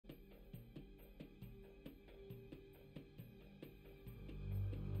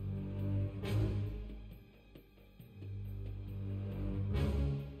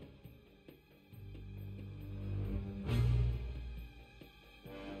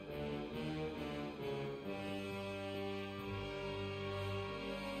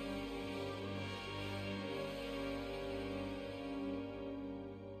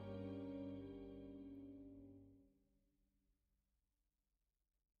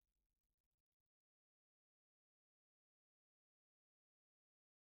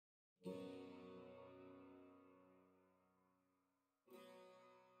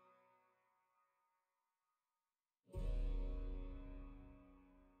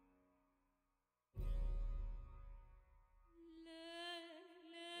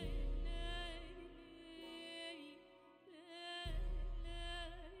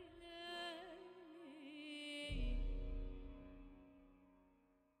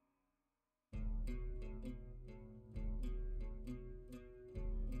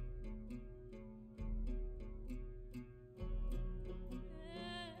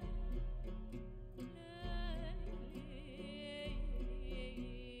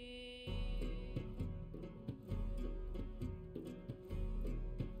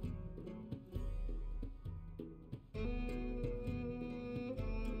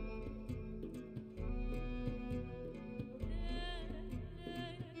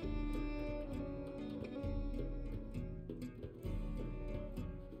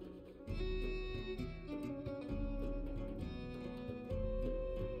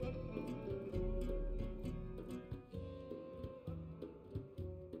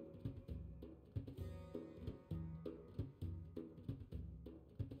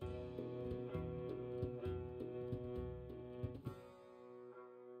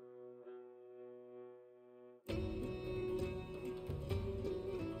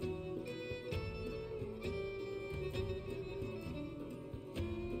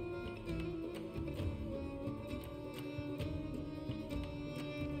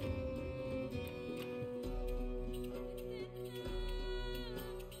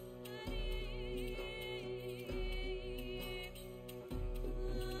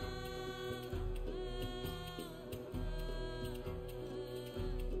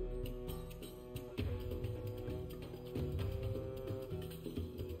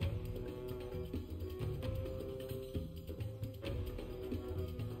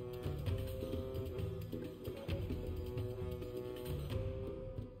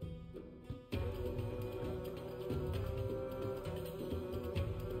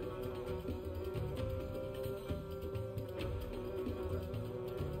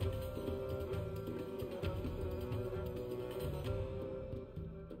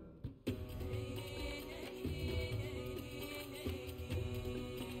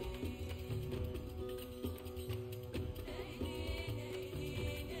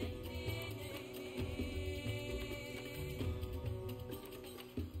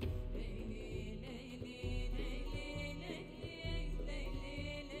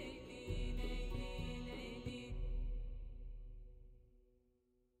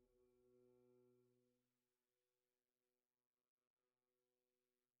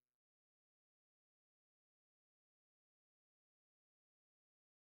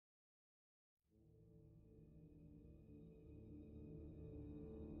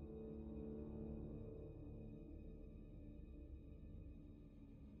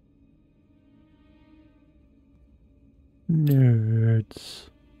Nerds.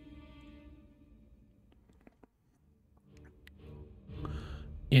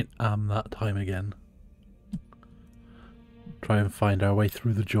 That time again. Try and find our way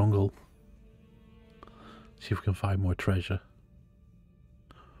through the jungle. See if we can find more treasure.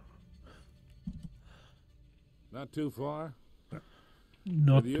 Not too far?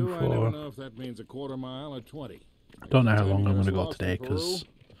 Not With too you, far. I never know if that means a quarter mile or 20. I don't know how Time long to I'm get going to us go lost today in Peru? because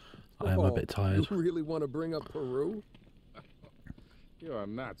I am a bit tired. You really want to bring up Peru? You are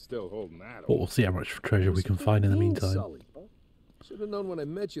not still holding that But we'll see how much treasure we can find in the meantime. Sully. Should have known when I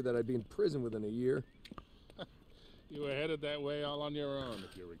met you that I'd be in prison within a year. You were headed that way all on your own,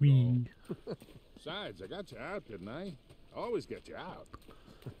 if you recall. Whee. Besides, I got you out, didn't I? Always get you out.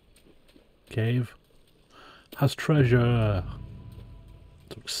 Cave has treasure.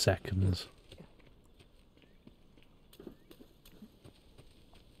 Took seconds.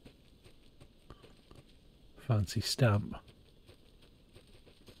 Fancy stamp.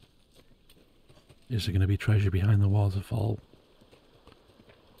 Is there going to be treasure behind the waterfall?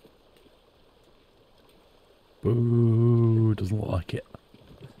 Boo, doesn't look like it.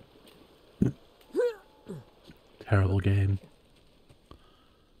 Terrible game.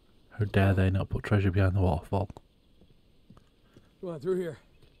 How dare they not put treasure behind the waterfall? Come on, through here.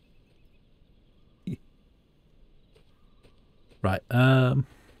 Right, There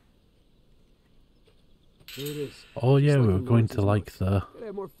it is. oh yeah, Just we were the going Lord's to like the Gotta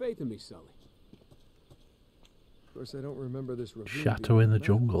have more faith in me, Sully. Of course, I don't remember this ravine chateau being in the on map.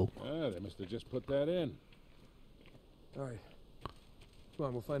 jungle. Ah, they must have just put that in. All right. Come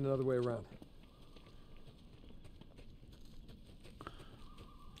on, we'll find another way around.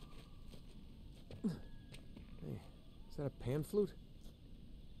 Hey, is that a pan flute?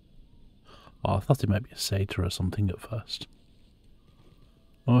 Oh, I thought it might be a satyr or something at first.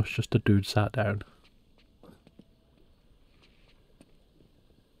 Oh, it's just a dude sat down.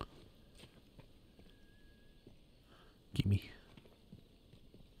 Gimme.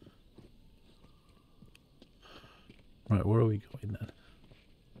 Right, where are we going then?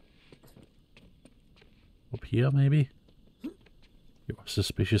 Up here, maybe? You're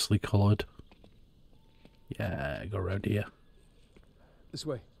suspiciously coloured. Yeah, go around here. This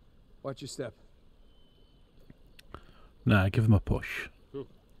way. Watch your step. Nah, give him a push.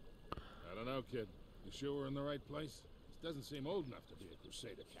 I don't know, kid. You sure we're in the right place? This doesn't seem old enough to be a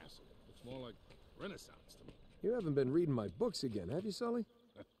Crusader castle. Looks more like Renaissance to me. You haven't been reading my books again, have you, Sully?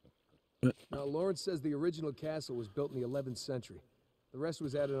 Now, Lawrence says the original castle was built in the 11th century. The rest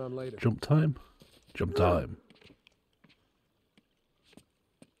was added on later. Jump time? Jump time.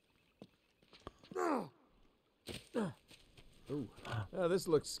 Ooh. Oh, this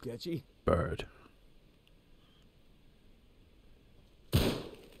looks sketchy. Bird.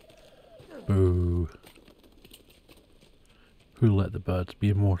 Boo. Who let the birds be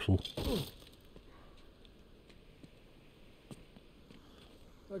immortal?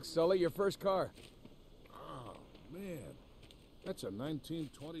 Look, Sully, your first car. Oh, man. That's a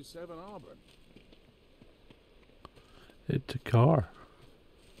 1927 Auburn. It's a car.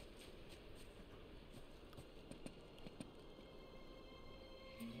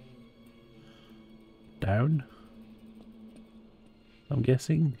 Down? I'm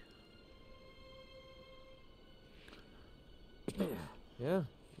guessing. Yeah?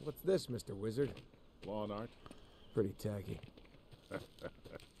 What's this, Mr. Wizard? Lawn art. Pretty tacky. Now,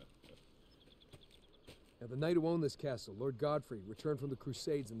 the knight who owned this castle, Lord Godfrey, returned from the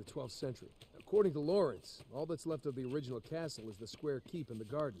Crusades in the 12th century. According to Lawrence, all that's left of the original castle is the square keep and the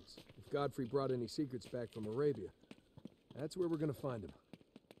gardens. If Godfrey brought any secrets back from Arabia, that's where we're going to find him.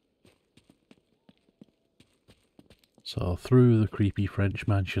 So through the creepy French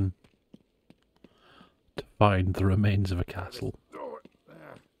mansion to find the remains of a castle.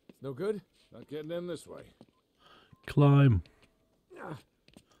 It's no good? Not getting in this way. Climb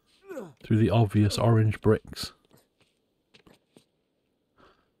through the obvious orange bricks.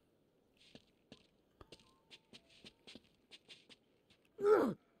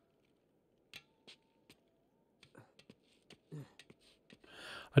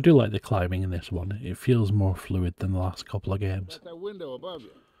 I do like the climbing in this one. It feels more fluid than the last couple of games. Got that window above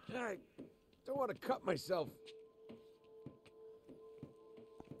you. I don't want to cut myself.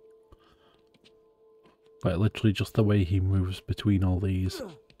 Like literally just the way he moves between all these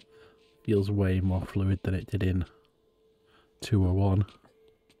feels way more fluid than it did in 2 or 1.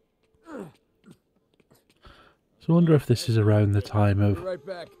 So I wonder if this is around the time Be of right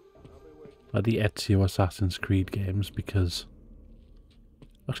back. like the Ezio Assassin's Creed games, because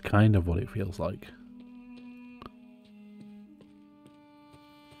that's kind of what it feels like.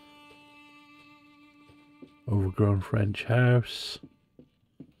 Overgrown French house.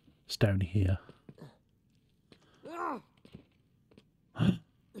 It's down here. Hi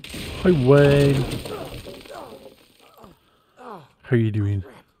Wayne. How you doing?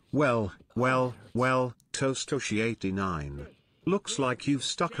 Well, Toastoshi89. Looks like you've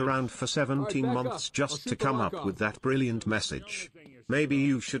stuck around for 17 months just to come up with that brilliant message. Maybe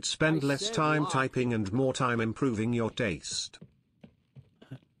you should spend less time typing and more time improving your taste.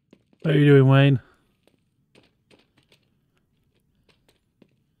 How you doing, Wayne?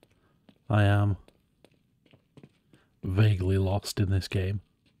 I am vaguely lost in this game.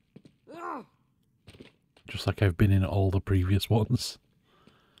 Just like I've been in all the previous ones.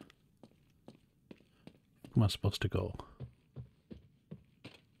 Where am I supposed to go?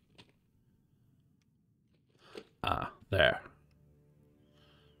 Ah, there.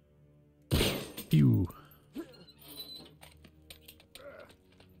 Phew.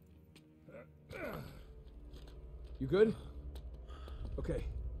 You good? Okay.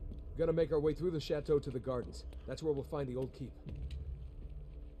 We gotta make our way through the chateau to the gardens. That's where we'll find the old keep.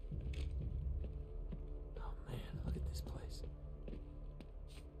 Oh man, look at this place.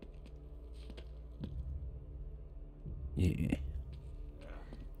 Yeah.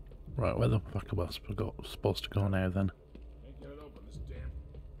 Right, where the fuck am I supposed to go now then? Can't get it open. This damn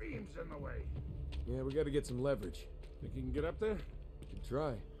beam's in the way. Yeah, we gotta get some leverage. Think you can get up there? Could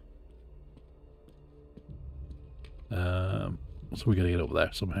try. So we gotta get up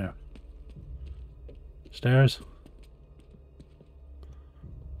there somehow. Stairs?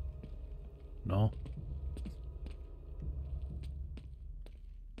 No.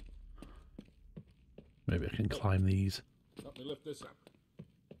 Maybe I can climb these. Help me lift this up.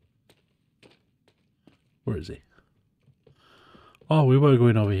 Where is he? Oh, we were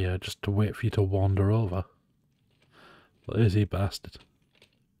going over here just to wait for you to wander over. Well, is he, bastard?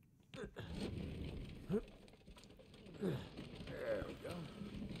 There we go.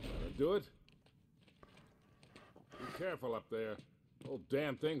 That'll do it. Be careful up there. Whole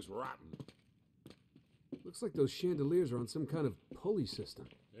damn thing's rotten. Looks like those chandeliers are on some kind of pulley system.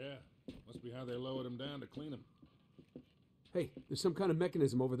 Yeah. Must be how they lowered them down to clean them. Hey, there's some kind of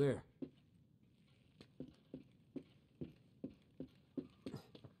mechanism over there.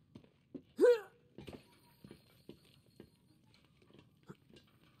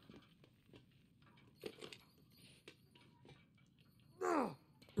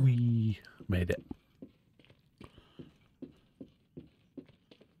 We made it.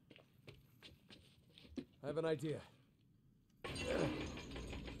 I have an idea.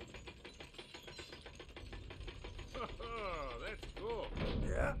 Oh, that's cool.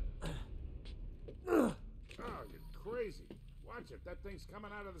 Yeah. Oh, you're crazy. Watch it. That thing's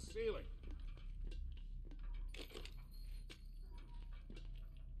coming out of the ceiling.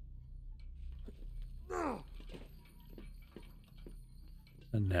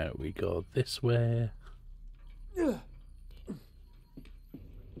 And now we go this way. And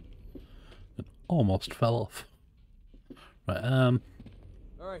almost fell off. Right,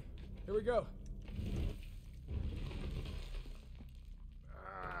 Alright, here we go.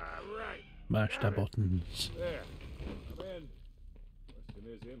 Right. mash the buttons. There. Come in. Question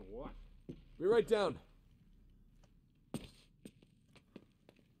is, in what? Be right down.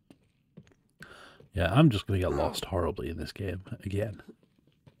 Yeah, I'm just gonna get lost horribly in this game again.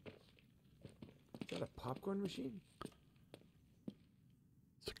 Is that a popcorn machine?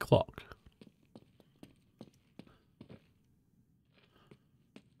 It's a clock.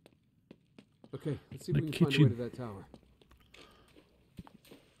 Okay, let's see if The we can find a way to that tower.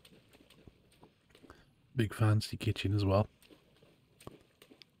 Big fancy kitchen as well.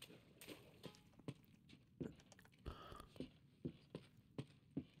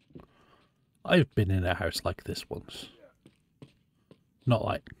 I've been in a house like this once. Not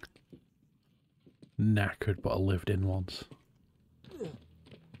like knackered, but I lived in once.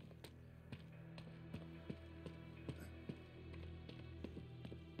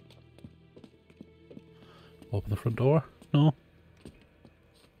 Open the front door? No.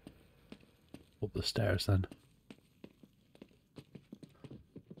 Up the stairs then.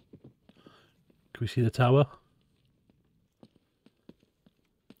 Can we see the tower?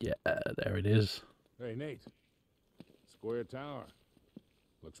 Yeah, there it is. Hey, Nate. Square tower.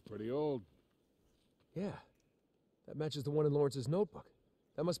 Looks pretty old. Yeah, that matches the one in Lawrence's notebook.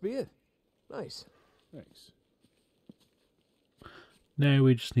 That must be it. Nice. Thanks. Now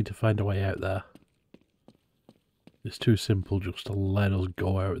we just need to find a way out there. It's too simple just to let us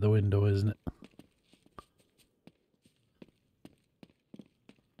go out the window, isn't it?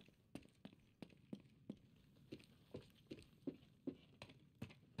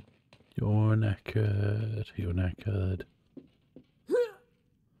 You're knackered. You're knackered.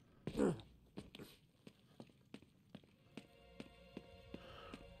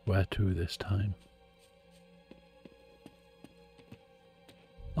 Where to this time?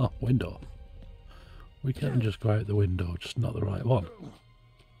 Oh, window. We can just go out the window, just not the right one.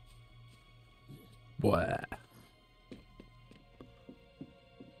 Where?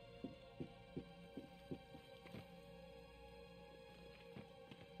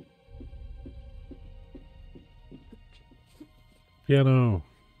 Piano.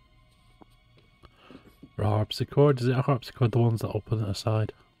 Or harpsichord? Is it a harpsichord, the ones that open at the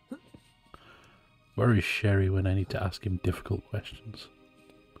side? Where is Sherry when I need to ask him difficult questions?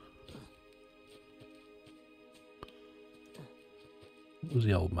 Where's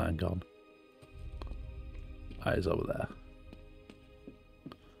the old man gone? Ah, he's over there.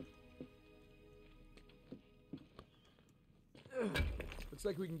 Looks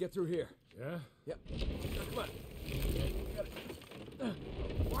like we can get through here. Yeah? Yep. Come on. Got it.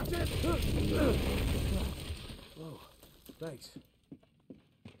 Watch it! Whoa. Thanks.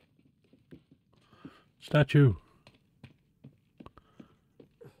 Statue.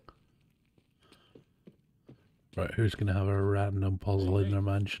 Right, who's going to have a random puzzle in their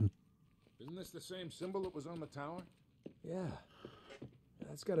mansion? Isn't this the same symbol that was on the tower? Yeah.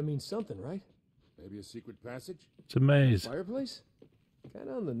 That's gotta mean something, right? Maybe a secret passage? It's a maze. Fireplace?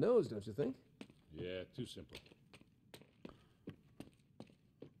 Kinda on the nose, don't you think? Yeah, too simple.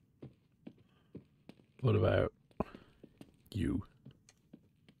 What about you?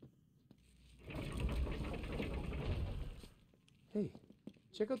 Hey,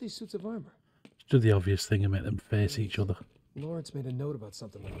 check out these suits of armor. Just do the obvious thing and make them face each other. Lawrence made a note about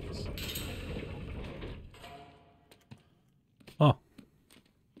something like this. Oh,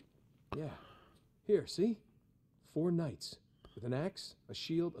 Yeah. Here, see? 4 knights. With an axe, a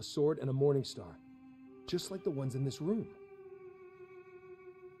shield, a sword, and a morning star. Just like the ones in this room.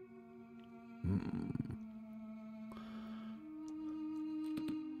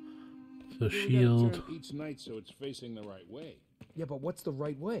 so You shield. gotta turn each knight so it's facing the right way. Yeah, but what's the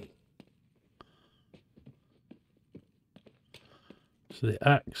right way? So the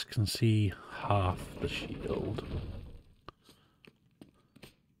axe can see half the shield.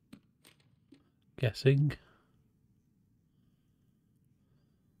 Guessing.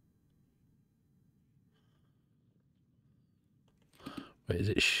 Wait, is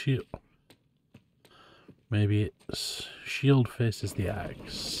it shield? Maybe it's shield faces the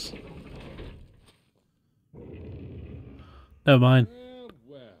axe. Never mind.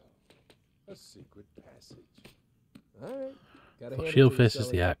 Well, a secret passage. Alright. Gotta Well, hand it shield to you, faces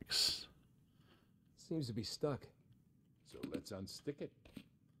Sully. the axe. Seems to be stuck. So let's unstick it.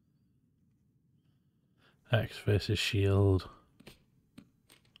 Axe faces shield.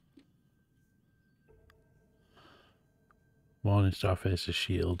 Morning star faces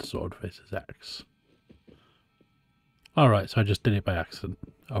shield. Sword faces axe. Alright, so I just did it by accident.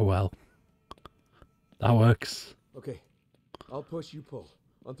 Oh well. That works. Okay. I'll push, you pull.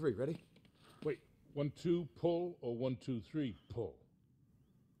 On 3, ready? Wait, 1, 2, pull, or 1, 2, 3, pull?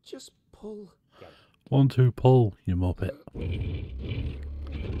 Just pull. 1, 2, pull, you muppet.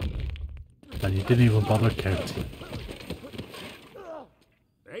 And you didn't even bother counting.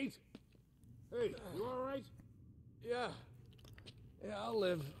 8? Hey, you alright? Yeah. Yeah, I'll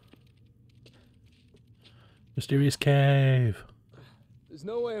live. Mysterious cave. There's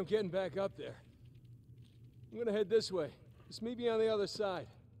no way I'm getting back up there. I'm gonna head this way. Just meet me on the other side.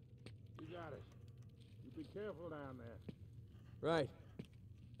 You got it. You be careful down there. Right.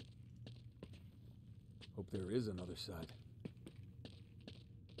 Hope there is another side.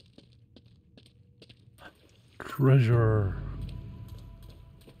 Treasure.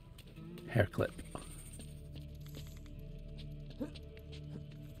 Hair clip.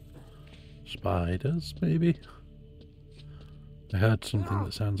 Spiders, maybe? I heard something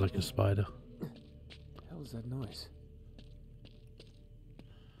that sounds like a spider. The hell is that noise?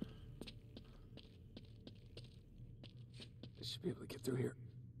 I should be able to get through here.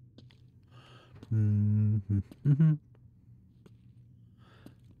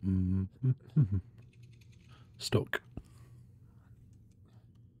 Stuck.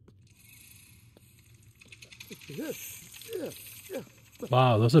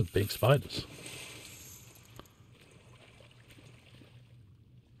 Wow, those are big spiders.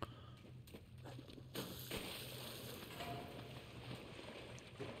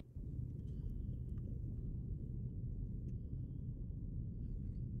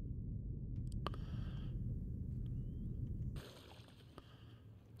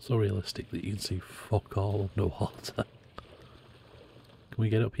 So realistic that you can see fuck all underwater. Can we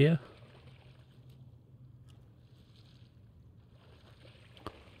get up here?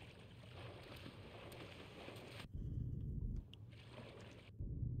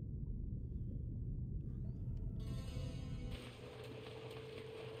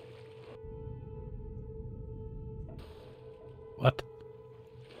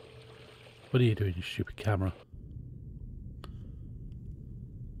 What are you doing, you stupid camera?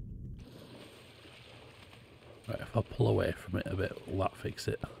 Right, if I pull away from it a bit, will that fix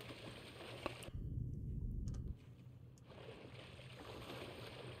it?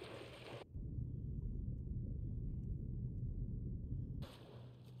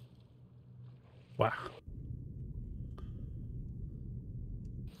 Wow.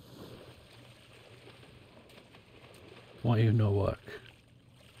 Why you no work?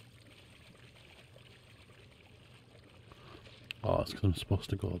 Oh, it's because I'm supposed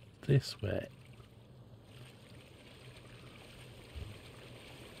to go this way.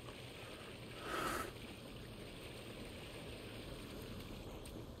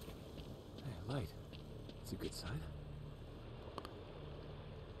 Hey, light. It's a good sign.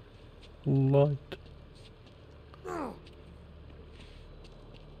 Light.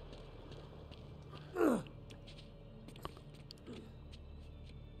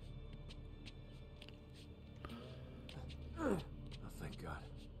 Oh, thank God.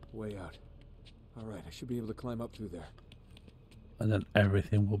 Way out. Alright, I should be able to climb up through there. And then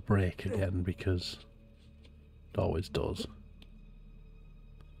everything will break again because it always does.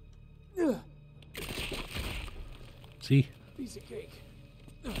 See? Piece of cake.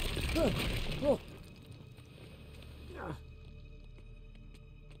 Oh.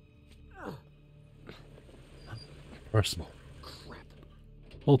 Personal. Crap.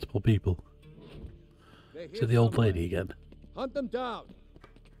 Multiple people. They're To here the old somewhere. lady again. Hunt them down.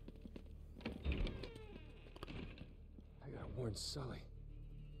 I gotta warn Sully.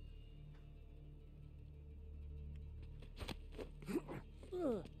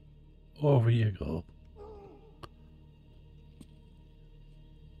 Over you go.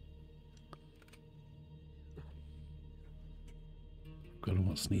 Got to know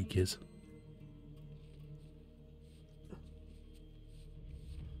what sneak is.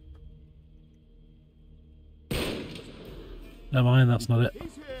 Never mind, that's not it.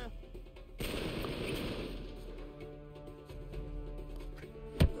 He's here.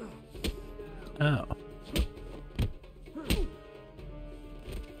 Ow.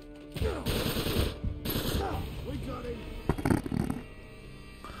 We got him.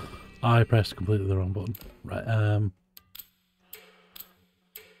 I pressed completely the wrong button. Right,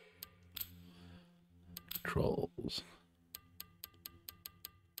 Controls.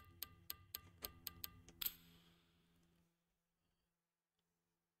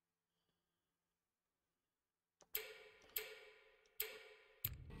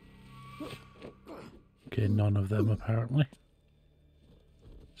 Okay, none of them apparently.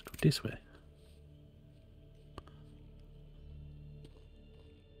 Let's go this way.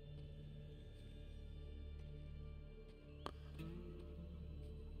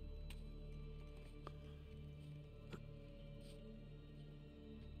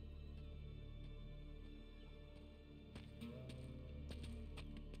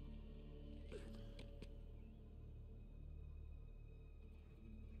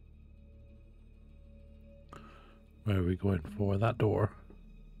 Where are we going for? That door?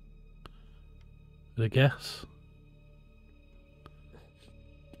 I guess.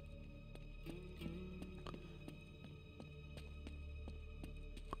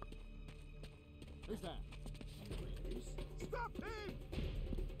 Who's that? Stop him!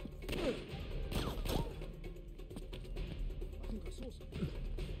 I think I saw something.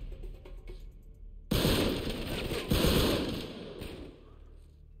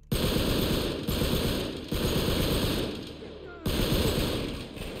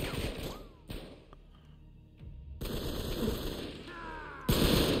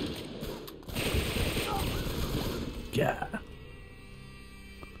 Yeah.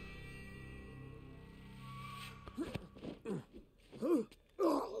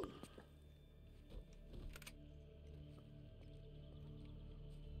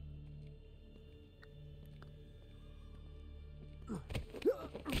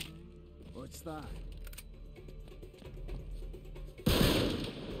 What's that?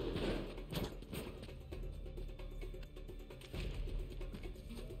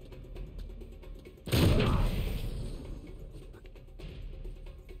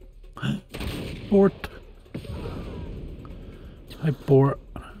 Bort. Hi, Bort.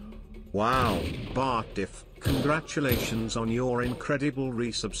 Wow, Bartiff, congratulations on your incredible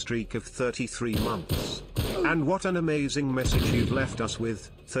resub streak of 33 months. And what an amazing message you've left us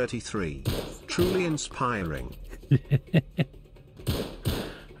with, 33. Truly inspiring.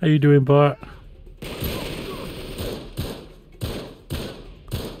 How you doing, Bart?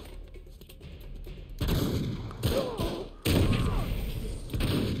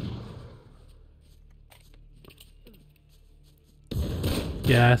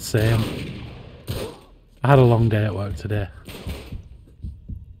 Yeah, same. I had a long day at work today.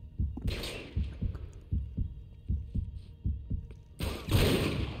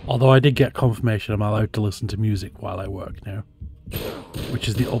 Although I did get confirmation I'm allowed to listen to music while I work now. Which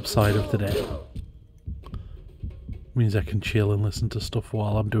is the upside of the day. Means I can chill and listen to stuff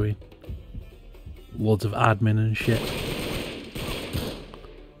while I'm doing loads of admin and shit.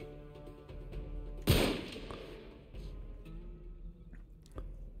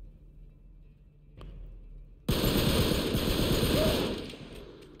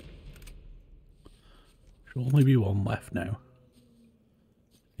 Should only be one left now.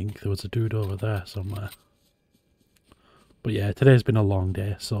 I think there was a dude over there somewhere. But yeah, today's been a long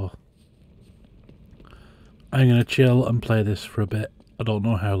day, so I'm gonna chill and play this for a bit. I don't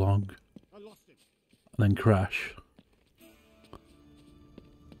know how long. And then crash.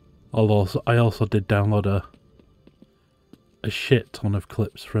 Although I also did download a shit ton of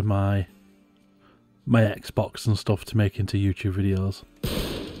clips from my Xbox and stuff to make into YouTube videos.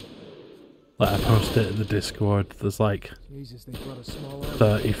 Like I posted it in the Discord. There's like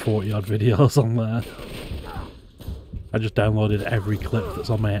 30, 40 odd videos on there. I just downloaded every clip that's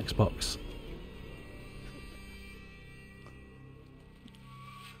on my Xbox.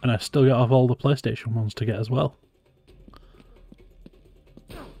 And I still got off all the PlayStation ones to get as well.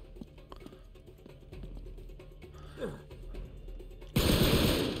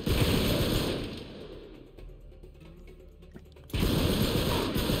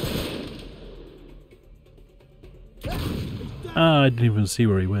 I didn't even see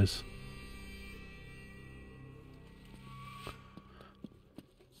where he was.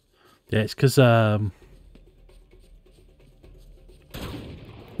 Yeah, it's because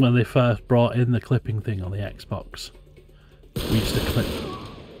when they first brought in the clipping thing on the Xbox, we used to clip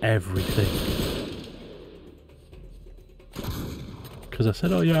everything. Because I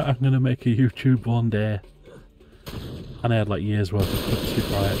said, oh yeah, I'm going to make a YouTube one day. And I had like years worth of clips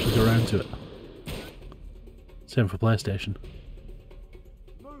before I actually got around to it. Same for PlayStation.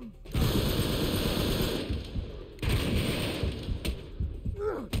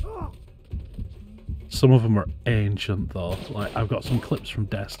 Some of them are ancient though. Like I've got some clips from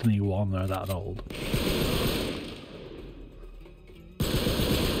Destiny 1, they're that old.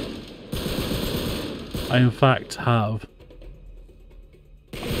 I in fact have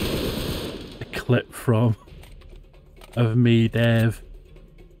a clip of me, Dave,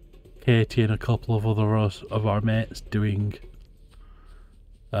 Katie and a couple of other of our mates doing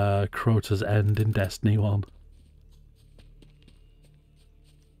Crota's End in Destiny 1.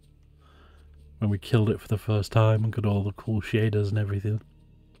 When we killed it for the first time and got all the cool shaders and everything.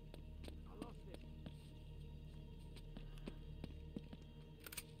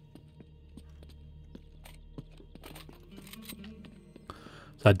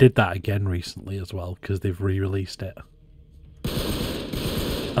 So I did that again recently as well because they've re-released it.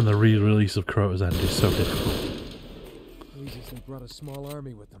 And the re-release of Crota's End is so difficult. Jesus, they brought a small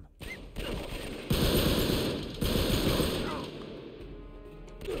army with them.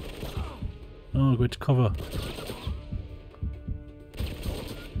 Oh, go to cover.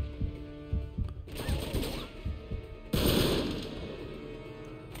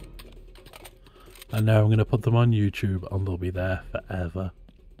 And now I'm going to put them on YouTube and they'll be there forever.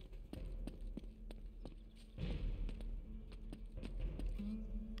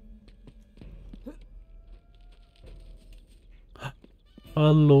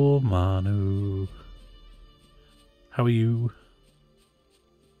 Hello, Manu. How are you?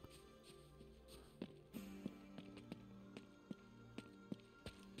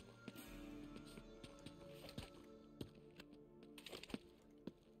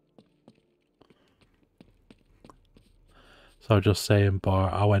 So I was just saying,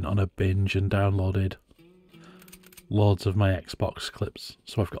 Bar, I went on a binge and downloaded loads of my Xbox clips.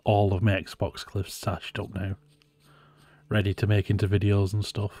 So I've got all of my Xbox clips stashed up now. Ready to make into videos and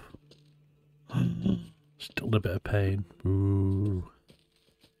stuff. Still a bit of pain. Ooh.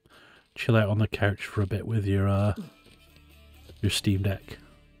 Chill out on the couch for a bit with your Steam Deck.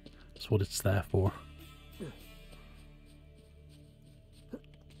 That's what it's there for.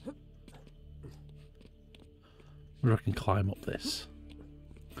 Where I can climb up this.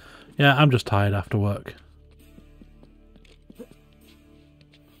 Yeah, I'm just tired after work.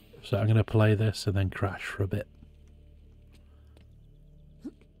 So I'm going to play this and then crash for a bit.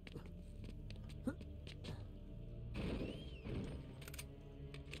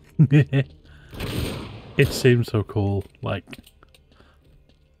 It seems so cool, like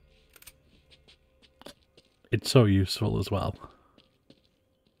it's so useful as well.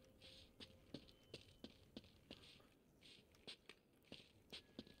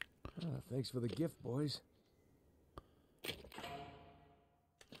 Thanks for the gift, boys.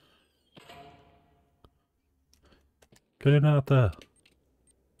 Get in out there.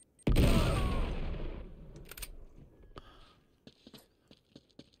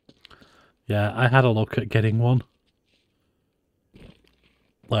 Yeah, I had a look at getting one.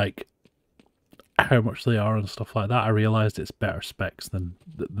 Like, how much they are and stuff like that. I realised it's better specs than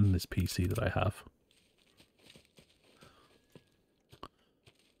this PC that I have.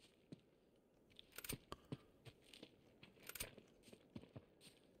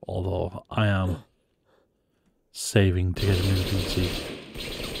 Although, I am saving to get a new PC.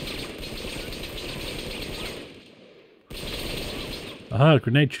 Aha,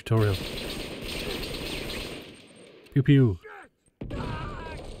 grenade tutorial. Pew pew.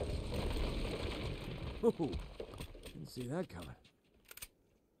 Ooh, didn't see that coming.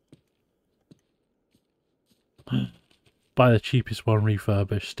 Buy the cheapest one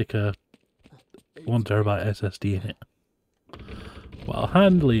refurbished, stick a 1 terabyte SSD in it. Well,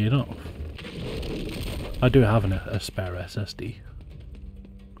 handily enough. I do have a spare SSD.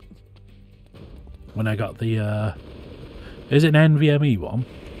 When I got the, is it an NVMe one?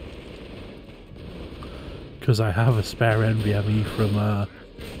 Because I have a spare NVMe from,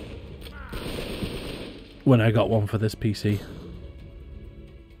 when I got one for this PC.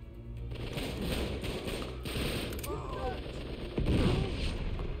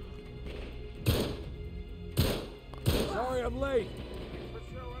 Sorry I'm late.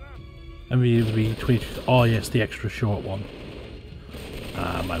 NVMe 22. Oh yes, the extra short one.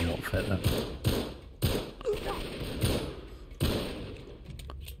 Mine won't fit then.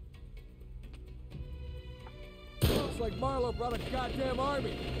 Looks like Marlowe brought a goddamn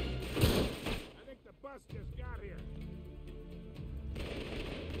army. I think the bus just got here.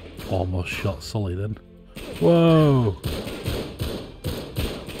 Almost shot Sully then. Whoa!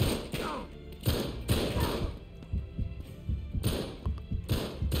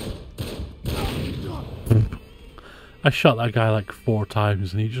 I shot that guy like 4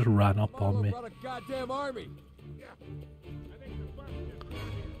 times and he just ran up on me. Brought a goddamn army. Yeah. I think the bus just got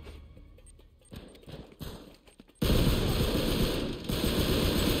here.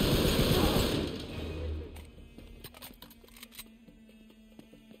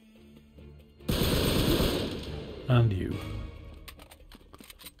 And you.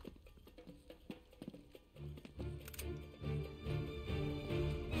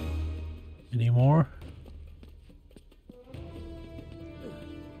 Any more?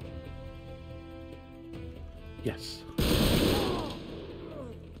 Yes.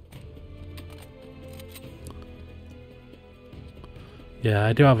 Yeah,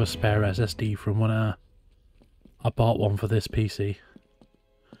 I do have a spare SSD from when I bought one for this PC.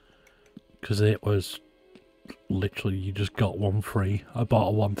 Because it was literally, you just got one free. I bought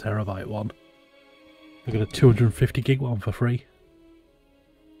a 1 terabyte one. I got a 250 gig one for free.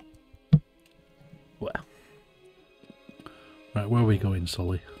 Well. Right, where are we going,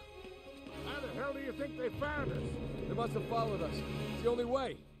 Sully? How the hell do you think they found us? They must have followed us. It's the only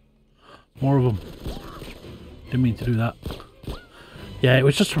way. More of them. Didn't mean to do that. Yeah, it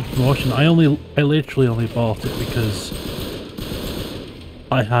was just for promotion. I literally only bought it because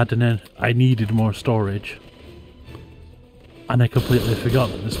I needed more storage. And I completely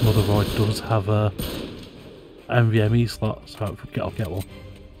forgot that this motherboard does have a NVMe slot, so I'll get one.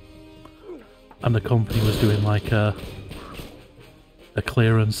 And the company was doing like a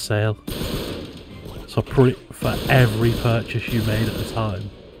clearance sale. So for every purchase you made at the time,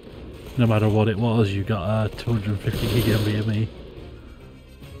 no matter what it was, you got a 250 gig NVMe.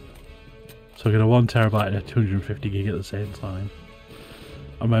 So I got a 1 terabyte and a 250 gig at the same time.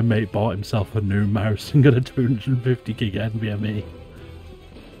 And my mate bought himself a new mouse and got a 250 gig NVMe.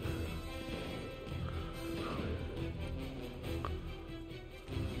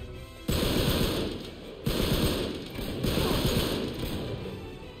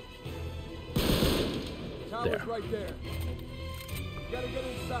 Tower's right there. You gotta get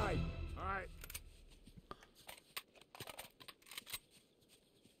inside. All right.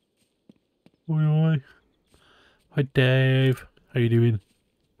 Oi, oi. Hi Dave, how you doing?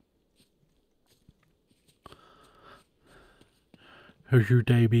 How's your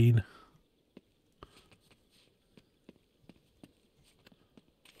day been?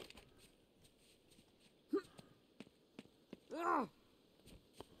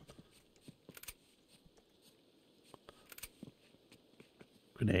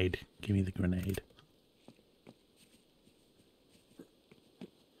 Grenade. Give me the grenade.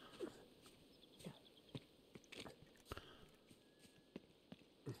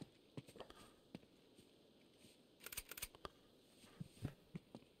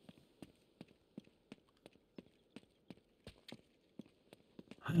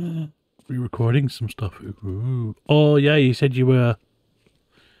 Re-recording some stuff. Ooh. Oh yeah, you said you were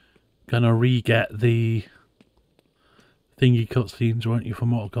gonna re-get the thingy cutscenes, weren't you, for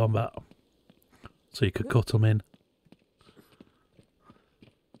Mortal Kombat? So you could cut them in.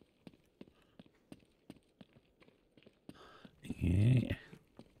 Yeah.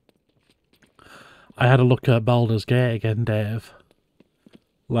 I had a look at Baldur's Gate again, Dave.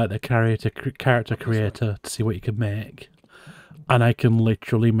 Like the character creator, to see what you can make. And I can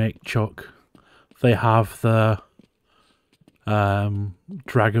literally make Chuck. They have the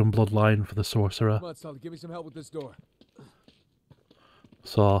dragon bloodline for the sorcerer. Come on, Sully, give me some help with this door.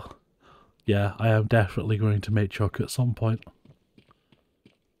 So, yeah, I am definitely going to make Chuck at some point.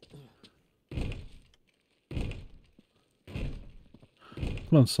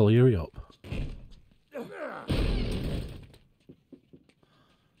 Come on, Sully, hurry up.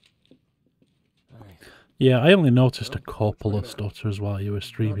 Yeah, I only noticed a couple of stutters while you were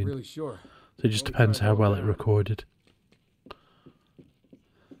streaming. Not really sure. So it just depends how well it recorded.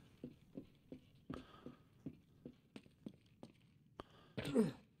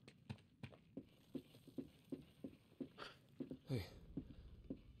 Hey,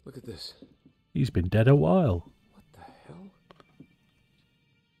 look at this. He's been dead a while. What the hell?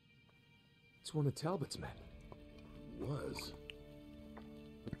 It's one of Talbot's men. Was.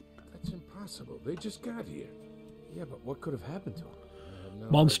 That's impossible. They just got here. Yeah, but what could have happened to him? I have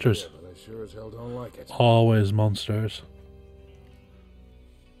no Monsters. idea, but I sure as hell don't like it. Always monsters.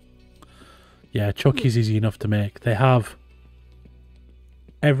 Yeah, Chucky's easy enough to make. They have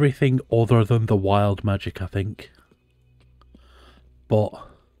everything other than the wild magic, I think. But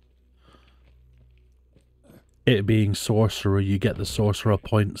it being sorcerer, you get the sorcerer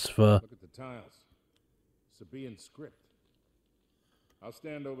points for... Look at the tiles. Sabaean script. I'll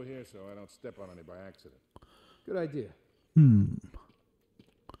stand over here so I don't step on any by accident. Good idea.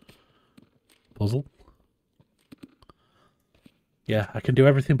 Puzzle. Yeah, I can do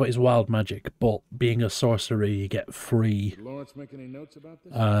everything but his wild magic, but being a sorcerer, you get free Did Lawrence make any notes about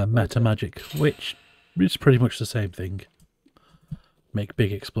this? meta magic, which is pretty much the same thing. Make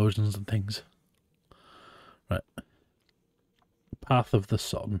big explosions and things. Right. Path of the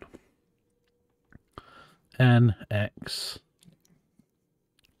Sun. NX.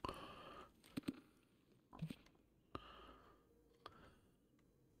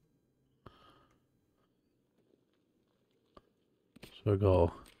 So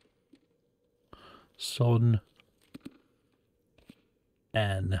go Sun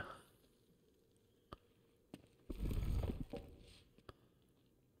N.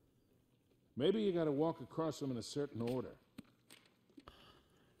 Maybe you gotta walk across them in a certain order.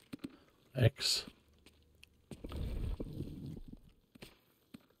 X.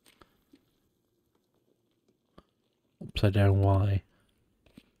 Upside down Y.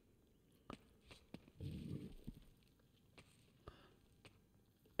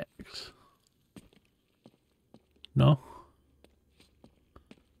 X. No?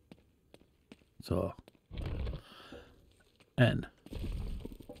 So N.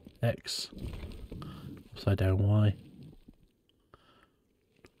 X. Upside down Y.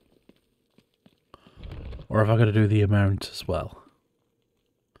 Or have I got to do the amount as well?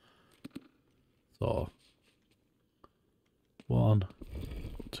 So 1,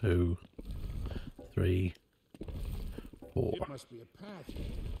 2, 3, 4. It must be a path.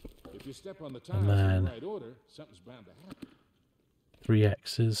 If you step on the tiles then in the right order, something's bound to happen. 3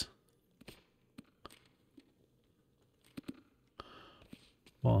 X's.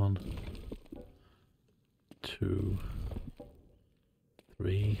 1, 2,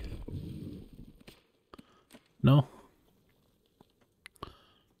 3. No.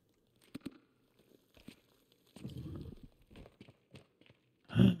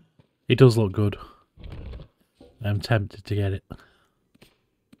 It does look good. I'm tempted to get it.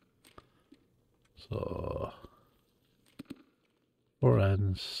 So 4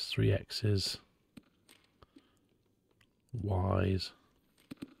 N's, 3 X's, Y's.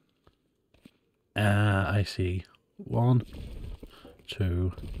 I see. 1,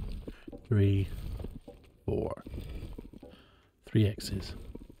 2, 3, 4. 3 X's.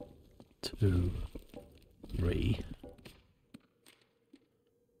 2, 3.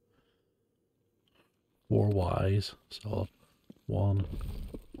 4 Y's. So 1,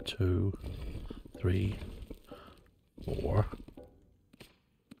 2, 3, 4.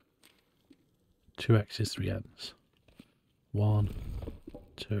 2 X's, 3 N's. 1,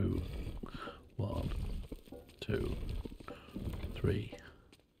 2, 1, 2, 3.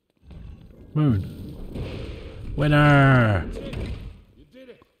 Moon. Winner! You did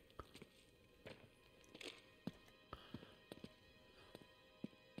it.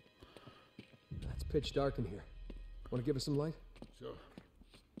 pitch dark in here. Want to give us some light? Sure.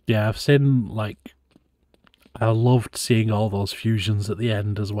 Yeah, I've seen, like... I loved seeing all those fusions at the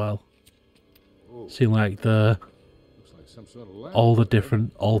end as well. Oh, Seeing, like, the... looks like some sort of lab. all the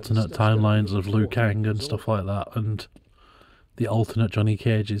different alternate timelines of Liu Kang and stuff like that, and the alternate Johnny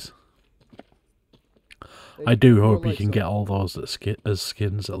Cages. I do hope you can get all those as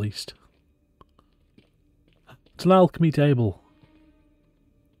skins, at least. It's an alchemy table.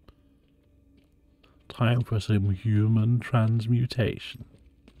 Time for some human transmutation.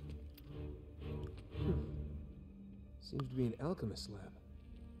 Seems to be an alchemist lab.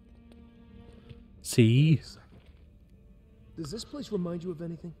 See? Does this place remind you of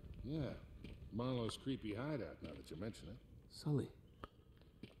anything? Yeah. Marlowe's creepy hideout, now that you mention it. Sully.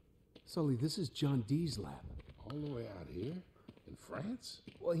 Sully, this is John Dee's lab. All the way out here? In France?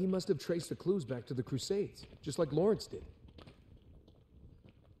 Well, he must have traced the clues back to the Crusades, just like Lawrence did.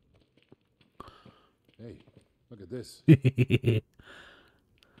 Hey, look at this. Yeah,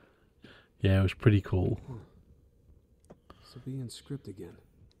 it was pretty cool. Sabian script again.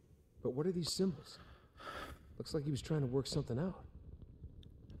 But what are these symbols? Looks like he was trying to work something out.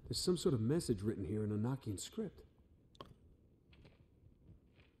 There's some sort of message written here in Anakian script.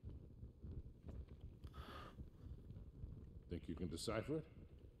 Think you can decipher it?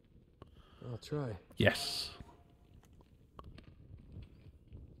 I'll try. Yes.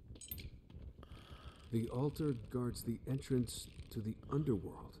 The altar guards the entrance to the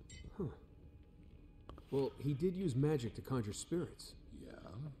underworld. Huh. Well, he did use magic to conjure spirits. Yeah.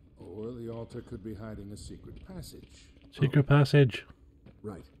 Or the altar could be hiding a secret passage. Secret passage.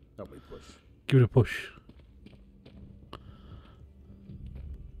 Right. Help me push. Give it a push.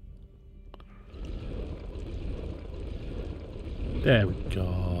 There we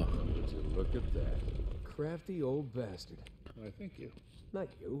go. Would you look at that? Crafty old bastard. Why, thank you. Not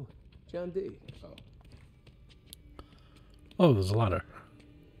you. John Dee. Oh. Oh, there's a ladder.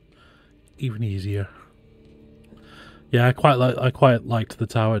 Even easier. Yeah, I quite liked the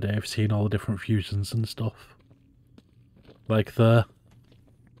tower, Dave, seeing all the different fusions and stuff. Like the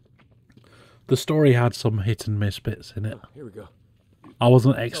story had some hit and miss bits in it. Oh, here we go. I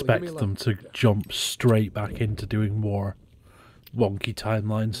wasn't expecting them to jump straight back into doing more wonky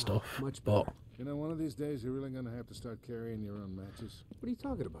timeline stuff, much but better. You know, one of these days you're really gonna have to start carrying your own matches. What are you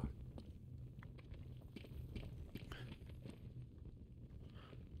talking about?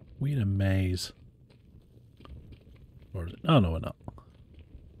 we in a maze. Or is it? Oh no, we're not.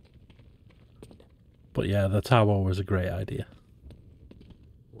 But yeah, the tower was a great idea.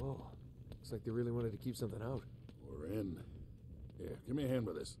 Whoa. Looks like they really wanted to keep something out. We're in. Here, give me a hand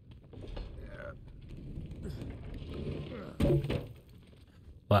with this.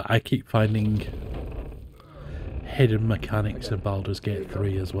 But I keep finding hidden mechanics in Baldur's Gate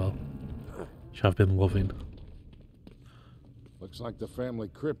 3 as well, which I've been loving. Looks like the family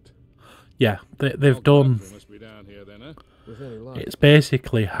crypt. Yeah, they've done. Must be down here then, huh? With any luck. It's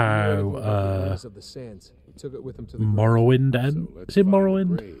basically Of how the sands. He took it with him to the Morrowind So ends. let's Is it find the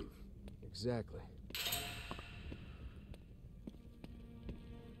Morrowind? grave. Exactly.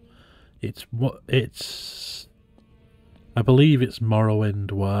 It's I believe it's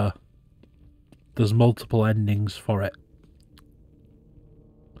Morrowind where there's multiple endings for it.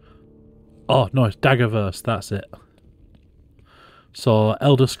 Oh no, it's Daggerverse. That's it. So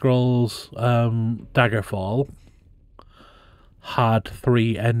Elder Scrolls Daggerfall had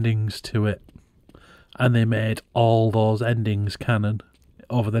 3 endings to it, and they made all those endings canon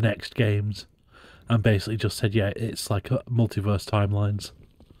over the next games, and basically just said, yeah, it's like a multiverse timelines.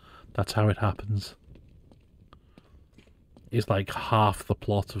 That's how it happens. It's like half the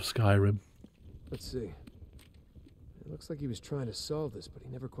plot of Skyrim. Let's see. It looks like he was trying to solve this, but he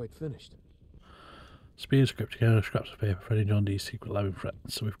never quite finished. Speed script together, scraps of paper, Freddy John Dee's secret lab in France.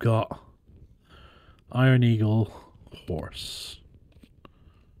 So we've got Iron Eagle, horse.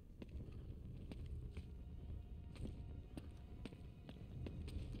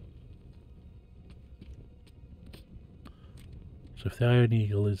 So if the Iron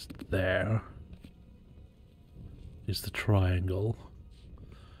Eagle is there, is the triangle.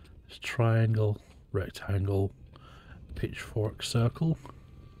 It's triangle, rectangle, pitchfork, circle.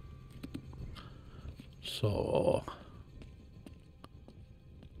 So,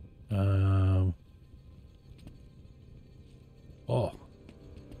 oh,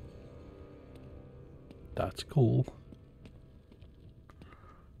 that's cool.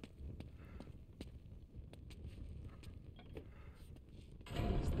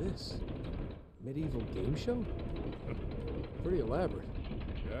 What is this? Medieval game show? Pretty elaborate.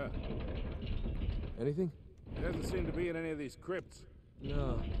 Yeah. Anything? It doesn't seem to be in any of these crypts.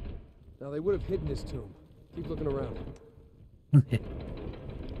 No. Now, they would have hidden his tomb. Keep looking around.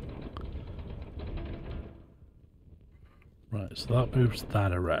 Right, so that moves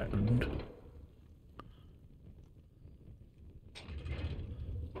that around.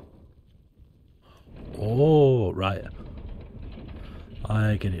 Oh, right.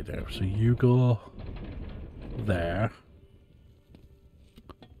 I get it now. So you go there.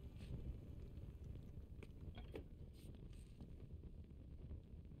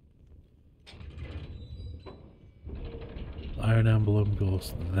 Iron Emblem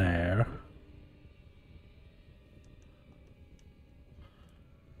goes there.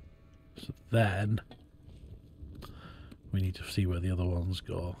 So then we need to see where the other ones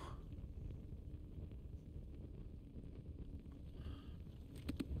go.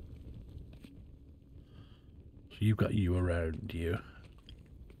 So you've got you around you.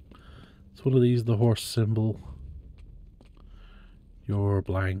 It's one of these, the horse symbol. You're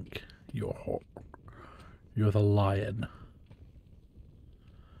blank. You're the lion.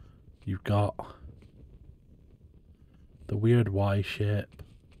 You've got the weird Y shape.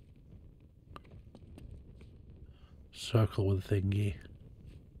 Circle with a thingy.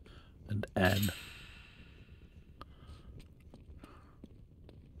 And N.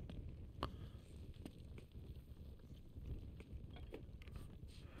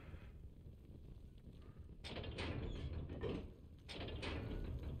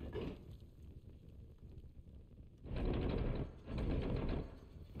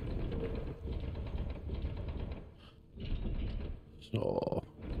 So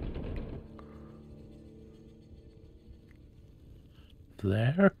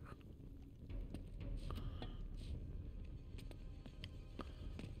there.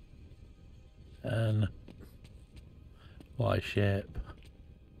 And Y shape.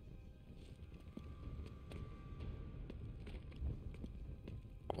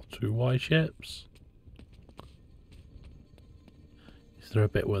 Got two Y shapes. Is there a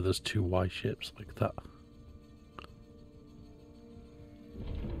bit where there's two Y shapes like that?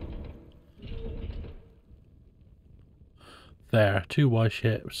 There, two Y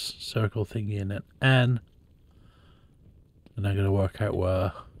shapes, circle thingy and an N. And I'm going to work out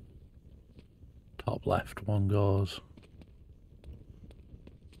where top left one goes.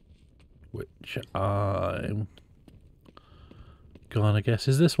 Which I'm gonna guess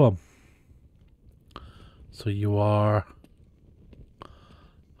is this one. So you are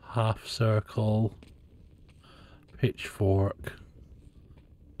half circle, pitchfork,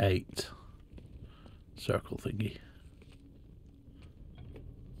 8, circle thingy.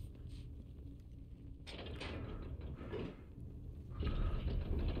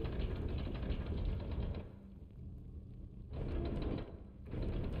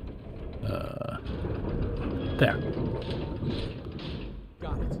 There.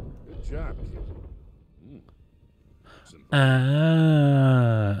 Got it. Good job, kid.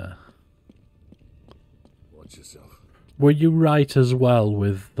 Watch yourself. Were you right as well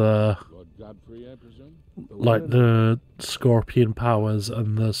with the Lord Godfrey, I presume? like the Scorpion powers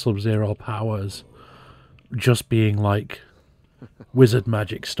and the Sub-Zero powers just being like wizard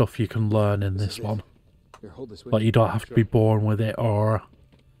magic stuff you can learn in this one? Here, hold this with Like me. you don't have to be born with it or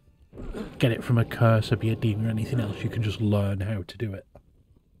get it from a curse or be a demon or anything else. You can just learn how to do it.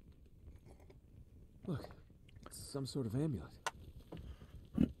 Look, it's some sort of amulet.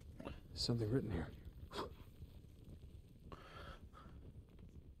 Something written here.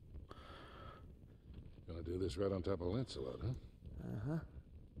 Gonna do this right on top of Lancelot, huh? Uh-huh.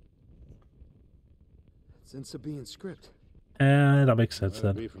 It's in Sabaean script. That makes sense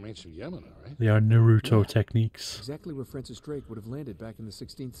That'd then. be from ancient Yemen, all right? They are Naruto Yeah. techniques. Exactly where Francis Drake would have landed back in the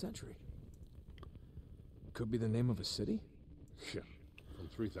 16th century. Could be the name of a city? Yeah, from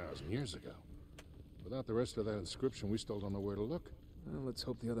 3,000 years ago. Without the rest of that inscription, we still don't know where to look. Well, let's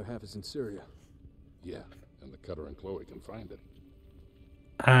hope the other half is in Syria. Yeah, and the Cutter and Chloe can find it.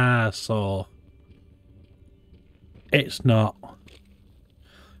 So it's not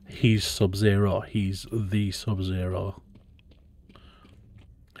he's Sub-Zero, he's the Sub-Zero.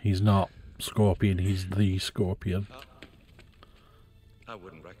 He's not Scorpion, he's the Scorpion. I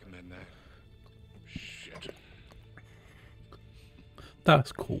wouldn't recommend that. Shit.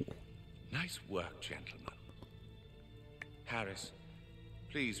 That's cool. Nice work, gentlemen. Harris,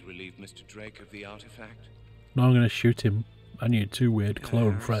 please relieve Mr. Drake of the artifact. No, I'm going to shoot him. I need two weird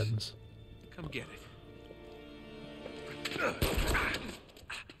clone Harris, friends. Come get it.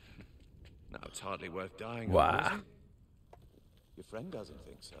 Now, it's hardly worth dying over, Wow. is it? Your friend doesn't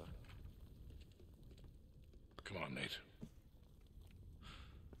think so. Come on, Nate.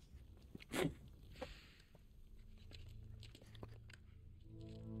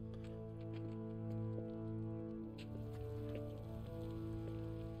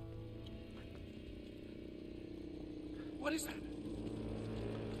 What is that?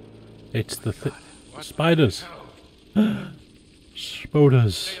 It's the spiders.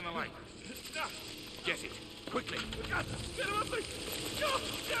 Spoders. Stay in the light. Get it. Quickly. Get him up me.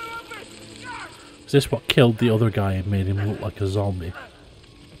 Get him up me. Is this what killed the other guy and made him look like a zombie?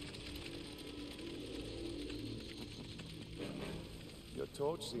 Your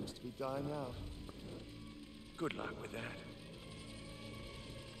torch seems to be dying out. Good luck with that.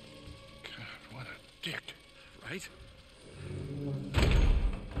 God, what a dick. Right?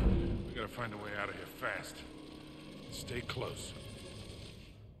 We gotta find a way out of here fast. Stay close.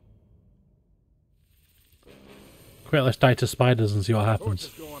 Quick, let's die to spiders and see what Torch happens.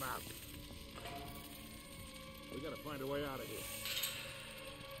 is going out. We gotta find a way out of here.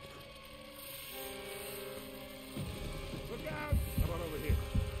 Look out! How about over here?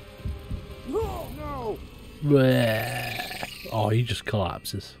 No! No! Bleh. Oh, he just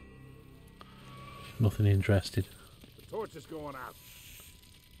collapses. Nothing interested. The torch is going out.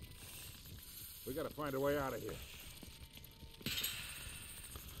 We gotta find a way out of here.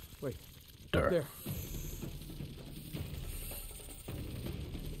 Wait, Dirt. there.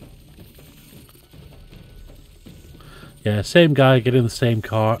 Yeah, same guy getting the same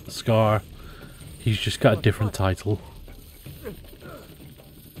scar. He's just got a different title.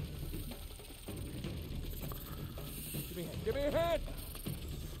 Give me a hand!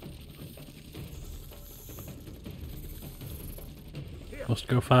 Must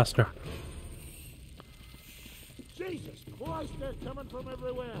go faster. Jesus Christ, they're coming from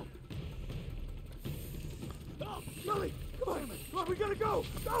everywhere. Oh, Billy, come on, come on, we gotta go.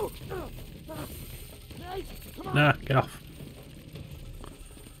 Go. Nate, come on. Nah, get off.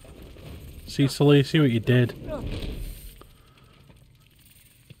 Cecily, see what you did.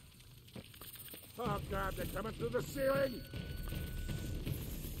 Oh God, they're coming through the ceiling.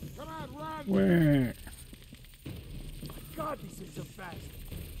 Come on, run. Where? God, these things are fast.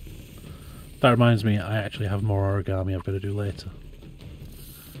 That reminds me, I actually have more origami I've got to do later.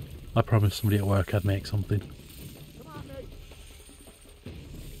 I promised somebody at work I'd make something. Come on, Nate.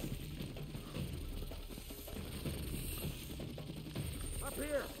 Up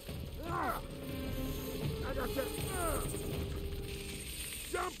here. Ah. I got you.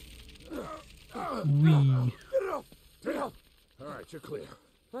 Jump. Wee. Get it off! Get it off! All right, you're clear.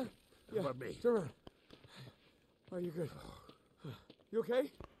 Huh? How about me? Turn around. Oh, you're good. You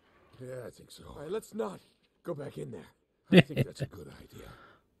okay? Yeah, I think so. All right, let's not go back in there. I think that's a good idea.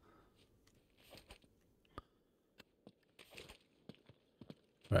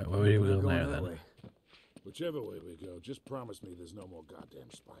 Right, where do we go Going now that then? way. Whichever way we go, just promise me there's no more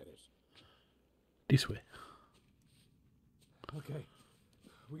goddamn spiders. This way. Okay.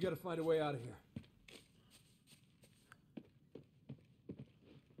 We gotta find a way out of here.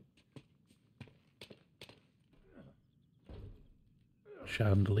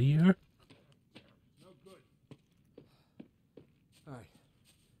 Chandelier. All right.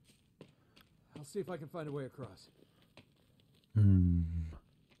 I'll see if I can find a way across. Hmm.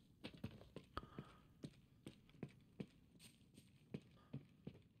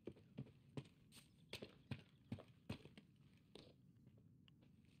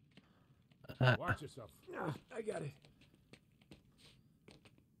 Watch yourself. I got it.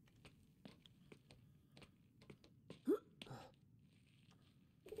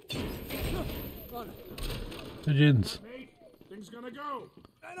 Pigeons. Nate, things gonna go.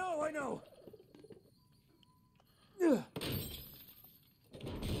 I know.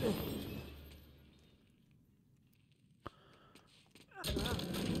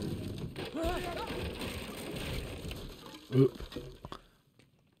 Oop.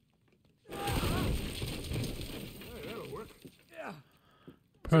 Hey, that'll work. Yeah.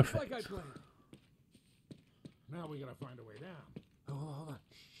 Perfect. Like I planned. Now we gotta find a way down. Oh, hold on.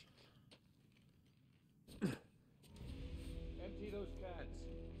 Empty those cans.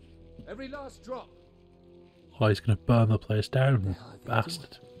 Every last drop. Oh, he's going to burn the place down, hell are they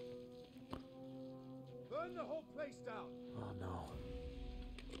bastard. Burn the whole place down. Oh no.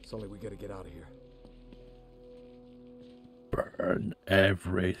 Sully, we gotta get out of here. Burn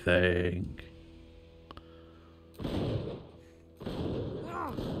everything. Where's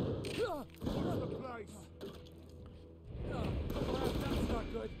the place? That's not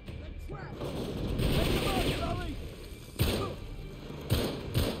good. They're trapped. Come on, Sully!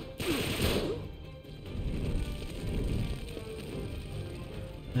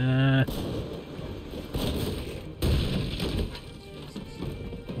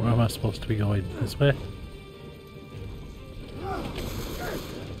 Where am I supposed to be going? This way?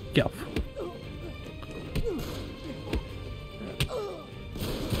 Get off.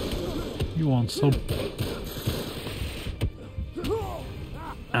 You want some?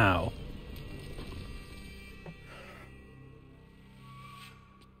 Ow.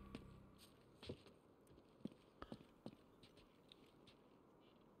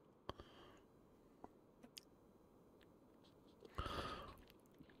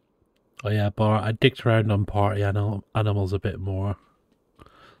 Oh yeah, Bart, I dicked around on party animals a bit more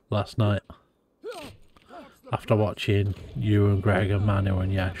last night. After watching you and Greg and Manu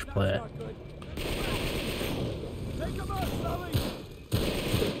and Yash play it.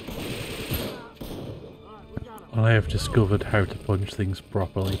 And I have discovered how to punch things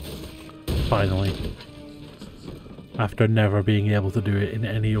properly. Finally. After never being able to do it in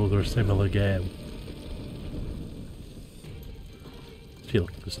any other similar game. See,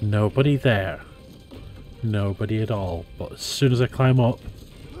 look, there's nobody there. Nobody at all. But as soon as I climb up...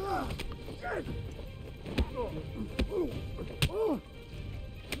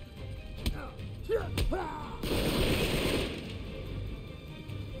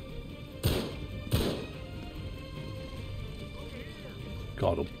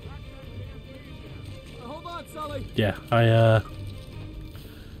 Got him. Hold on, Sully. Yeah, I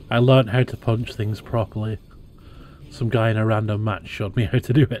learned how to punch things properly. Some guy in a random match showed me how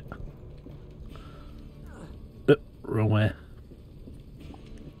to do it. Wrong way.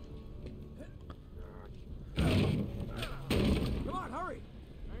 Come on, hurry.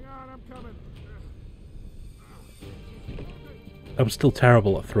 Hang on, I'm coming. I'm still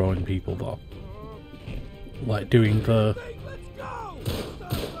terrible at throwing people though. Like doing the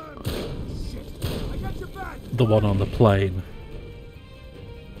one on the plane.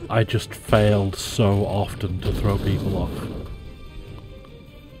 I just failed so often to throw people off.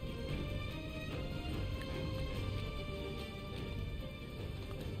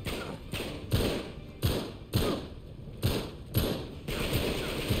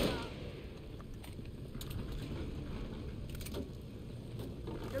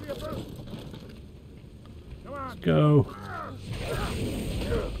 Let's go.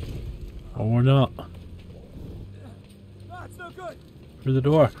 Or we're not. That's no good. Through the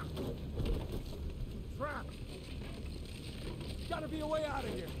door. Trap. Gotta be a way out of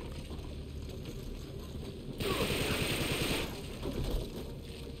here.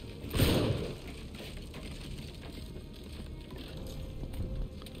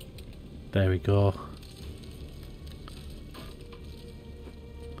 There we go.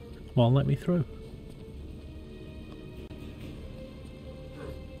 Come on, let me through.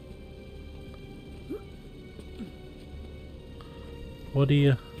 What do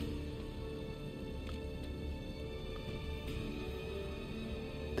you...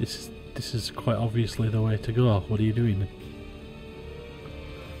 This is quite obviously the way to go. What are you doing?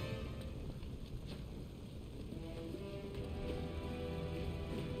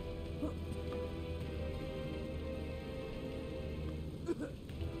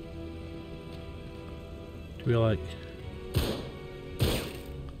 Do we like...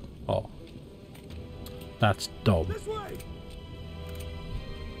 Oh. That's dumb. This way.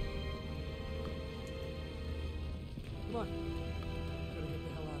 Come on. Gotta get the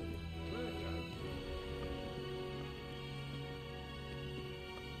hell out of here.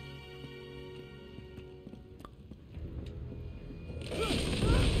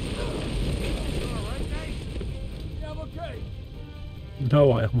 All right, Nate? Yeah, I'm okay.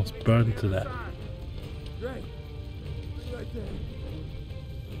 No, I almost burned to death. Great. Right there.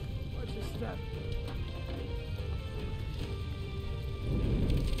 Watch your step.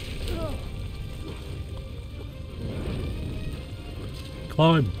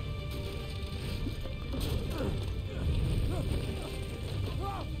 Climb.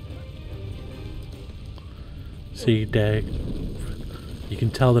 See, Dave, you can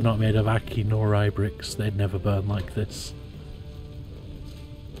tell they're not made of Aki nor rye bricks. They'd never burn like this.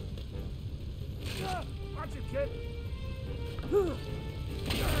 Watch it, kid.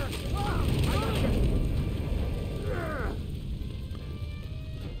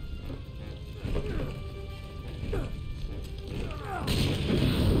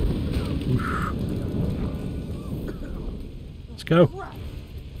 Let's go.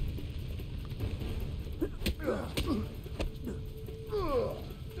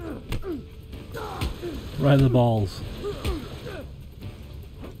 Right in the balls.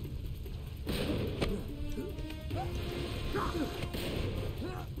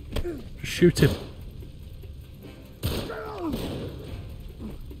 Just shoot him.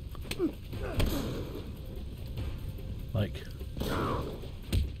 Like,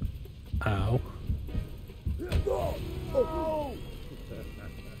 ow.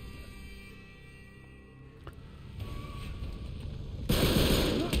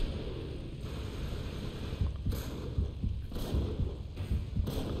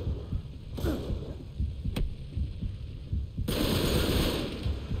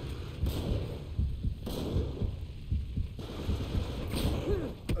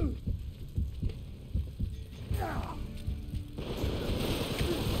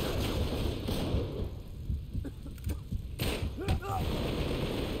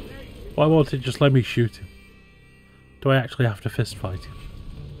 Why won't it just let me shoot him? Do I actually have to fist fight him?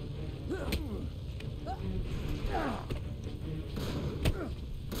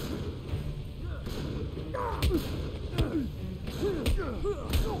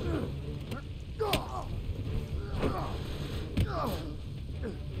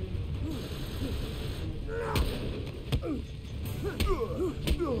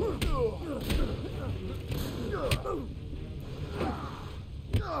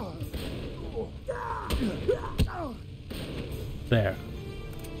 There.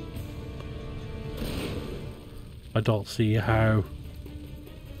 I don't see how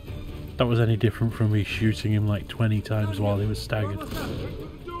that was any different from me shooting him like 20 times while he was staggered.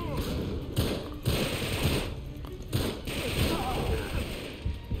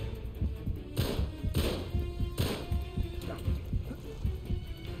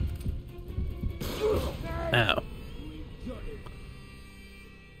 Ow.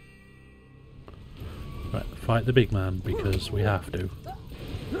 Right, fight the big man because we have to.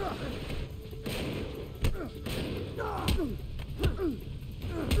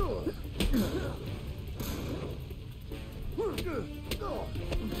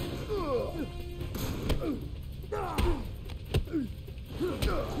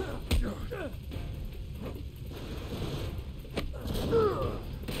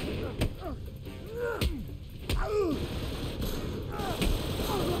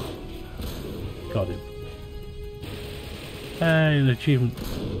 Got him. Hey, an achievement.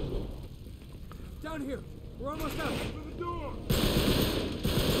 Down here. We're almost out. Open the door.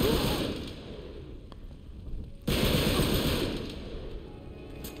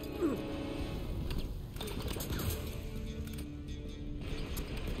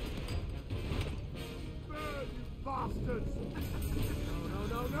 Bastards!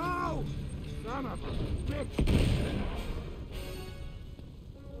 No! Son of a bitch!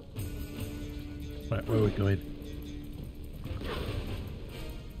 Right, where are we going?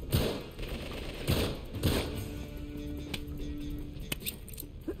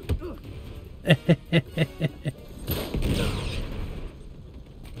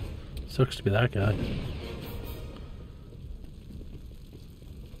 Sucks to be that guy.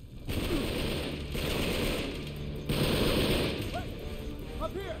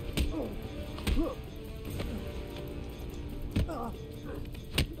 Up here.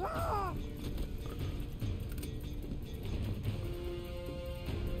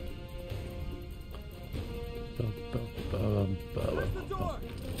 Where's the door?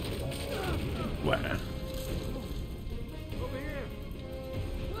 Where? Over here.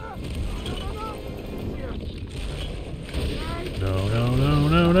 No.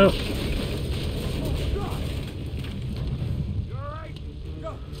 You all right?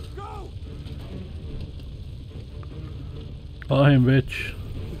 Go! I am bitch.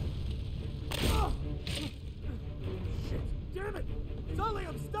 Shit! Damn it! Sully,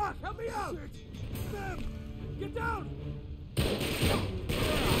 I'm stuck! Help me out! Sam! Get down! Damn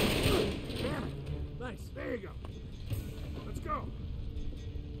it! Nice. There you go. Let's go.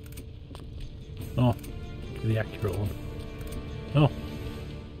 Oh, the accurate one. Oh.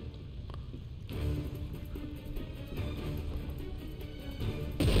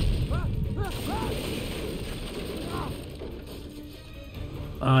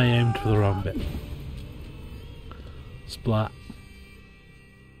 I aimed for the wrong bit. Splat.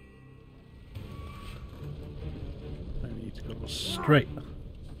 I need to go straight.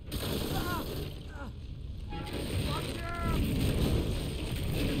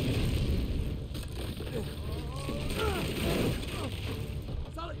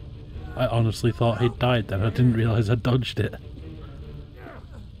 I honestly thought he'd died then. I didn't realise I dodged it.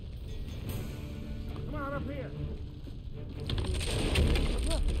 Come on, up here!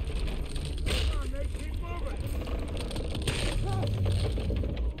 Come on, Nate, keep moving!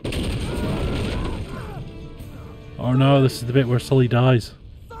 Oh no, this is the bit where Sully dies.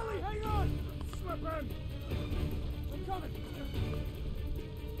 Sully, hang on! Slip in! I'm coming!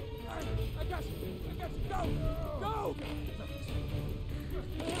 I got you! Go!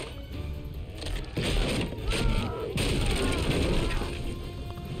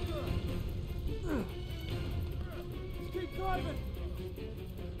 Keep climbing!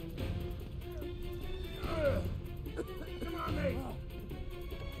 Come on, Nate!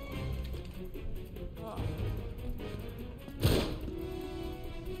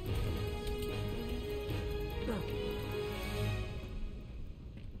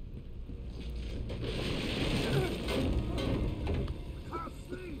 Can't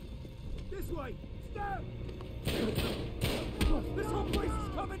see! This way! Stab! This whole place is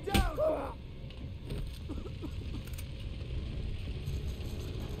coming down!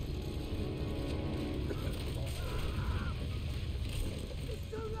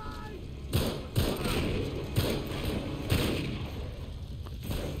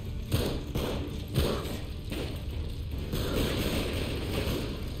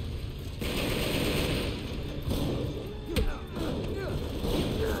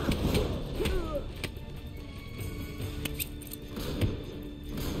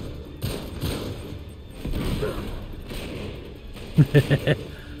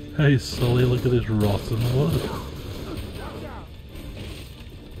 Hey Sully, look at this rotten wood.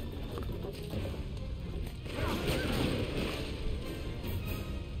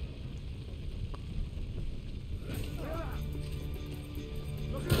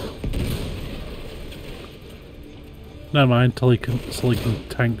 Never mind, Sully can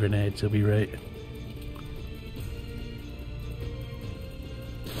tank grenades, he'll be right.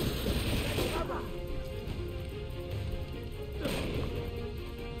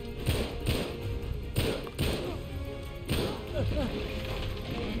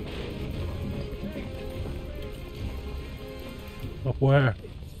 Up where?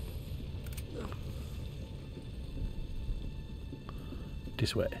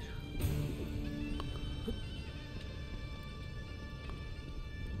 This way.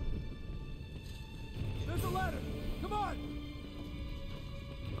 There's a ladder! Come on!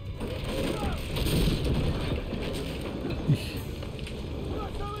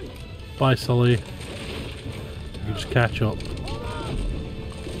 Bye Sully. You can just catch up.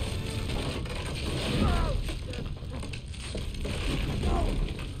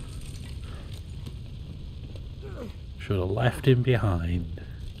 Should have left him behind.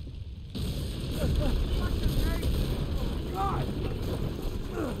 God!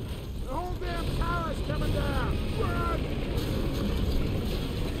 The whole damn tower's coming down! Run!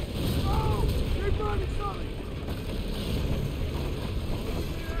 Oh! Keep running, Sully!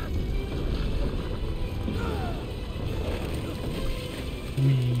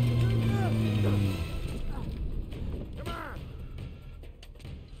 Come on!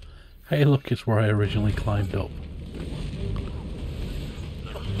 Hey look, it's where I originally climbed up.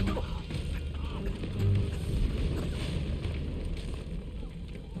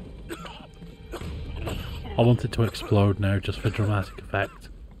 I want it to explode now just for dramatic effect.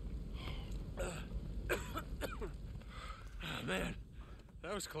 Oh, man,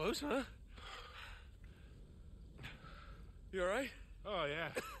 that was close, huh? You alright? Oh, yeah.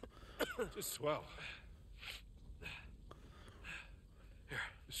 Just swell. Here,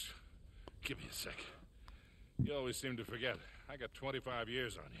 just give me a sec. You always seem to forget. I got 25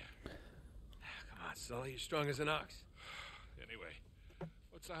 years on you. Come on, Sully, you're strong as an ox. Anyway,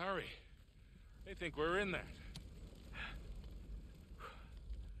 what's the hurry? They think we're in that.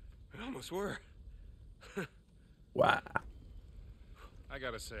 We almost were. Wow. I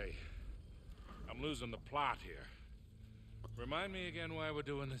gotta say, I'm losing the plot here. Remind me again why we're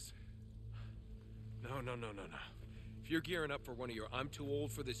doing this? No. If you're gearing up for one of your I'm too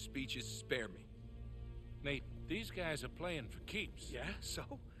old for this speeches, spare me. Nate, these guys are playing for keeps. Yeah, so?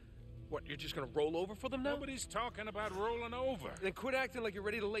 What, you're just gonna roll over for them now? Nobody's talking about rolling over. Then quit acting like you're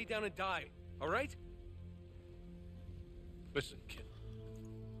ready to lay down and die, alright? Listen, kid.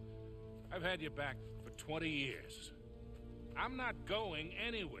 I've had you back for 20 years. I'm not going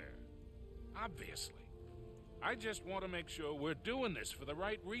anywhere. Obviously. I just want to make sure we're doing this for the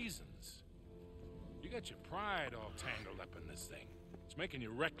right reasons. You got your pride all tangled up in this thing. It's making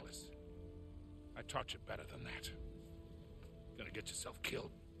you reckless. I taught you better than that. Gonna get yourself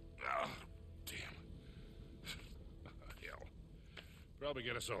killed. Oh, damn. Hell. Probably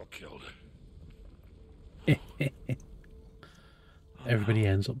get us all killed. Everybody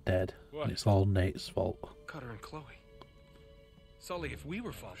ends up dead. What? And it's all Nate's fault. Cutter and Chloe. Sully, if we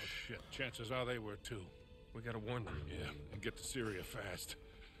were followed, Shit, chances are they were too. we gotta warn them. Yeah, and get to Syria fast.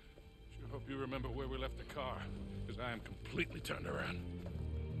 Sure hope you remember where we left the car, because I am completely turned around.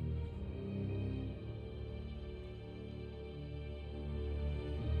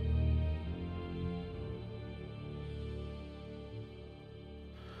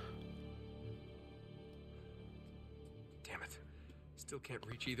 Damn it. Still can't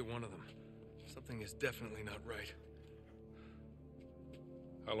reach either one of them. Something is definitely not right.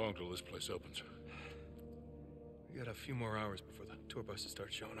 How long till this place opens? We got a few more hours before the tour buses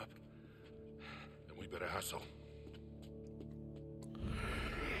start showing up. Then we better hustle.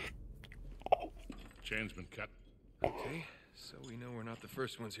 Chain's been cut. Okay, so we know we're not the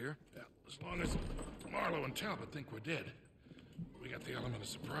first ones here. Yeah, as long as Marlowe and Talbot think we're dead, we got the element of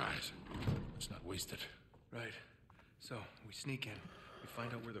surprise. Let's not waste it. Right. So, we sneak in. We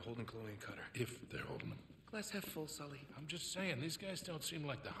find out where they're holding Chloe and Cutter. If they're holding them. Glass half full, Sully. I'm just saying, these guys don't seem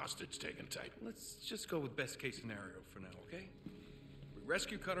like the hostage-taking type. Let's just go with best case scenario for now, okay? We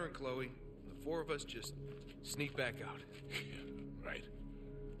rescue Cutter and Chloe, and the four of us just sneak back out. Yeah, right.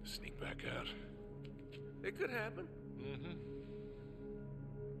 Sneak back out. It could happen. Mm-hmm.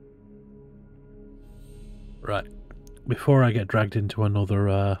 Right. Before I get dragged into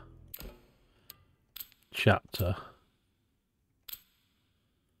another chapter,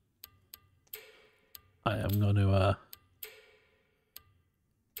 I am going to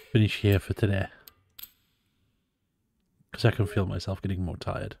finish here for today. Because I can feel myself getting more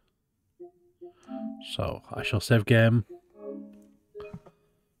tired. So, I shall save game.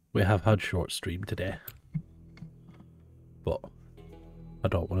 We have had short stream today. But I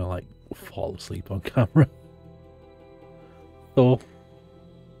don't want to, like, fall asleep on camera. So,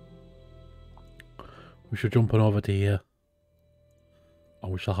 we should jump on over to here.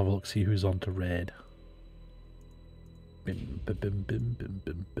 And we shall have a look, see who's on to raid. Bim, bim, bim, bim, bim,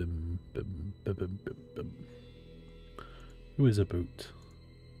 bim, bim, bim, bim, bim, bim, bim. Who is a boot?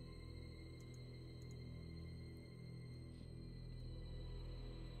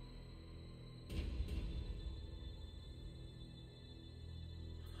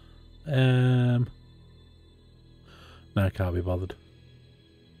 No, I can't be bothered.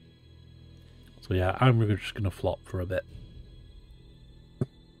 So yeah, I'm just gonna flop for a bit.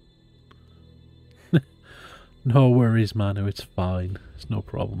 No worries, Manu, it's fine. It's no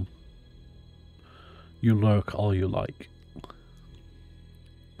problem. You lurk all you like.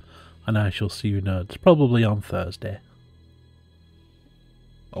 And I shall see you nerds probably on Thursday.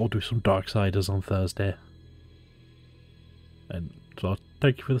 I'll do some Darksiders on Thursday. And so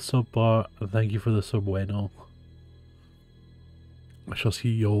thank you for the sub bar, and thank you for the sub bueno. I shall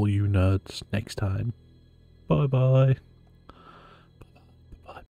see all you nerds next time. Bye bye.